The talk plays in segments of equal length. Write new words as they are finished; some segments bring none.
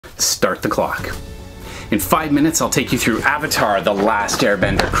start the clock. In 5 minutes, I'll take you through Avatar: The Last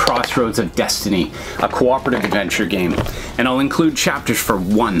Airbender, Crossroads of Destiny, a cooperative adventure game. And I'll include chapters for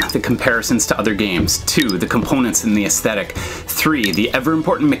 1, the comparisons to other games, 2, the components and the aesthetic, 3, the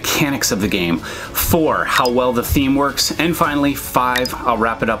ever-important mechanics of the game, 4, how well the theme works, and finally, 5, I'll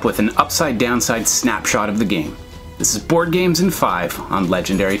wrap it up with an upside-downside snapshot of the game. This is Board Games in 5 on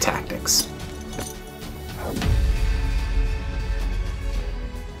Legendary Tactics.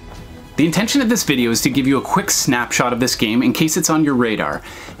 The intention of this video is to give you a quick snapshot of this game in case it's on your radar.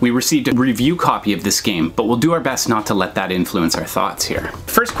 We received a review copy of this game, but we'll do our best not to let that influence our thoughts here.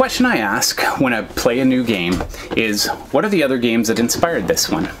 First question I ask when I play a new game is, what are the other games that inspired this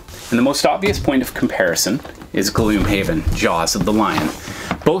one? And the most obvious point of comparison is Gloomhaven, Jaws of the Lion.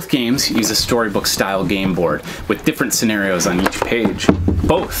 Both games use a storybook-style game board with different scenarios on each page.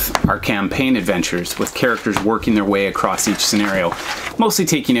 Both are campaign adventures with characters working their way across each scenario, mostly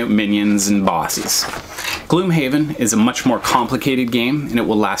taking out minions and bosses. Gloomhaven is a much more complicated game and it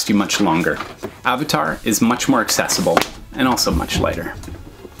will last you much longer. Avatar is much more accessible and also much lighter.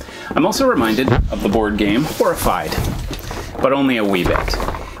 I'm also reminded of the board game Horrified, but only a wee bit.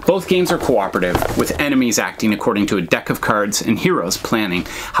 Both games are cooperative, with enemies acting according to a deck of cards and heroes planning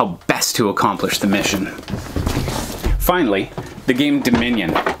how best to accomplish the mission. Finally, the game Dominion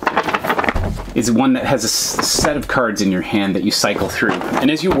is one that has a set of cards in your hand that you cycle through,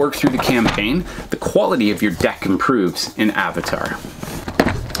 and as you work through the campaign, the quality of your deck improves in Avatar.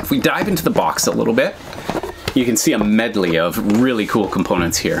 If we dive into the box a little bit, you can see a medley of really cool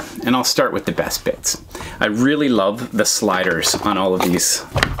components here, and I'll start with the best bits. I really love the sliders on all of these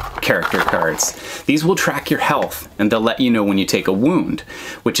character cards. These will track your health, and they'll let you know when you take a wound,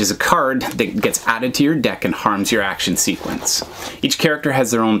 which is a card that gets added to your deck and harms your action sequence. Each character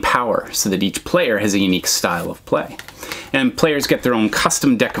has their own power, so that each player has a unique style of play. And players get their own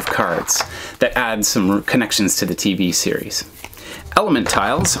custom deck of cards that add some connections to the TV series. Element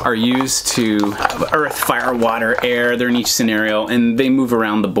tiles are used to earth, fire, water, air. They're in each scenario and they move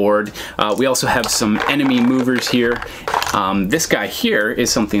around the board. We also have some enemy movers here. This guy here is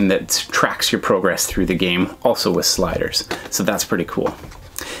something that tracks your progress through the game, also with sliders. So that's pretty cool.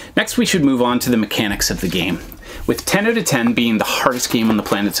 Next, we should move on to the mechanics of the game. With 10 out of 10 being the hardest game on the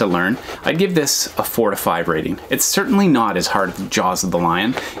planet to learn, I'd give this a 4 to 5 rating. It's certainly not as hard as Jaws of the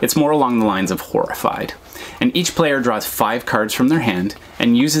Lion. It's more along the lines of Horrified. And each player draws 5 cards from their hand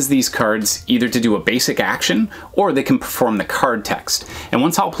and uses these cards either to do a basic action or they can perform the card text. And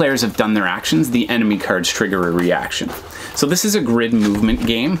once all players have done their actions, the enemy cards trigger a reaction. So this is a grid movement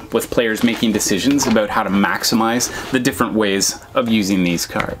game with players making decisions about how to maximize the different ways of using these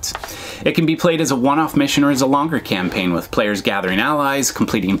cards. It can be played as a one-off mission or as a longer campaign with players gathering allies,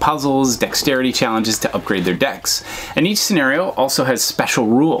 completing puzzles, dexterity challenges to upgrade their decks. And each scenario also has special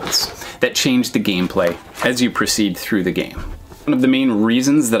rules that change the gameplay as you proceed through the game. One of the main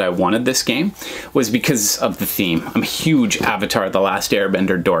reasons that I wanted this game was because of the theme. I'm a huge Avatar: The Last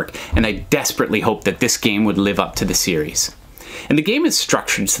Airbender dork, and I desperately hoped that this game would live up to the series. And the game is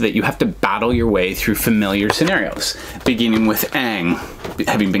structured so that you have to battle your way through familiar scenarios, beginning with Aang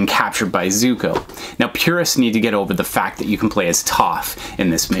having been captured by Zuko. Now, purists need to get over the fact that you can play as Toph in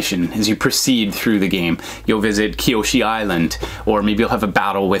this mission. As you proceed through the game, you'll visit Kyoshi Island, or maybe you'll have a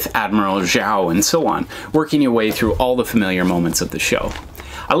battle with Admiral Zhao, and so on, working your way through all the familiar moments of the show.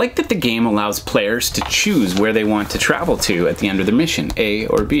 I like that the game allows players to choose where they want to travel to at the end of the mission, A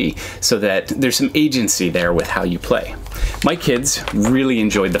or B, so that there's some agency there with how you play. My kids really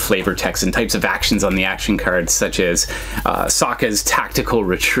enjoyed the flavor text and types of actions on the action cards, such as Sokka's tactical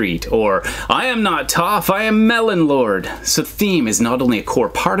retreat, or I am not Toph, I am Melon Lord. So theme is not only a core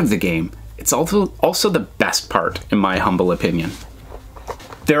part of the game, it's also the best part, in my humble opinion.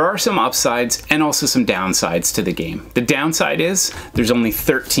 There are some upsides and also some downsides to the game. The downside is there's only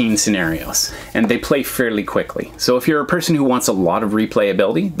 13 scenarios and they play fairly quickly. So if you're a person who wants a lot of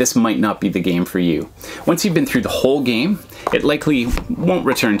replayability, this might not be the game for you. Once you've been through the whole game, it likely won't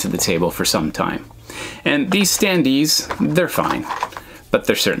return to the table for some time. And these standees, they're fine, but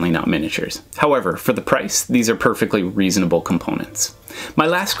they're certainly not miniatures. However, for the price, these are perfectly reasonable components. My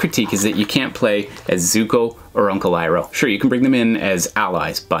last critique is that you can't play as Zuko or Uncle Iroh. Sure, you can bring them in as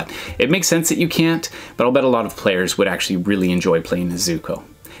allies, but it makes sense that you can't, but I'll bet a lot of players would actually really enjoy playing as Zuko.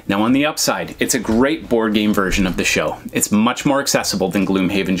 Now on the upside, it's a great board game version of the show. It's much more accessible than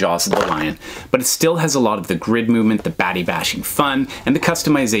Gloomhaven Jaws of the Lion, but it still has a lot of the grid movement, the baddie bashing fun, and the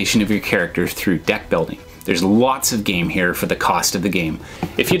customization of your characters through deck building. There's lots of game here for the cost of the game.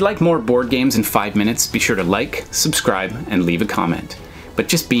 If you'd like more board games in 5 minutes, be sure to like, subscribe, and leave a comment. But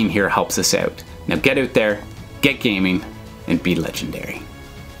just being here helps us out. Now get out there, get gaming, and be legendary.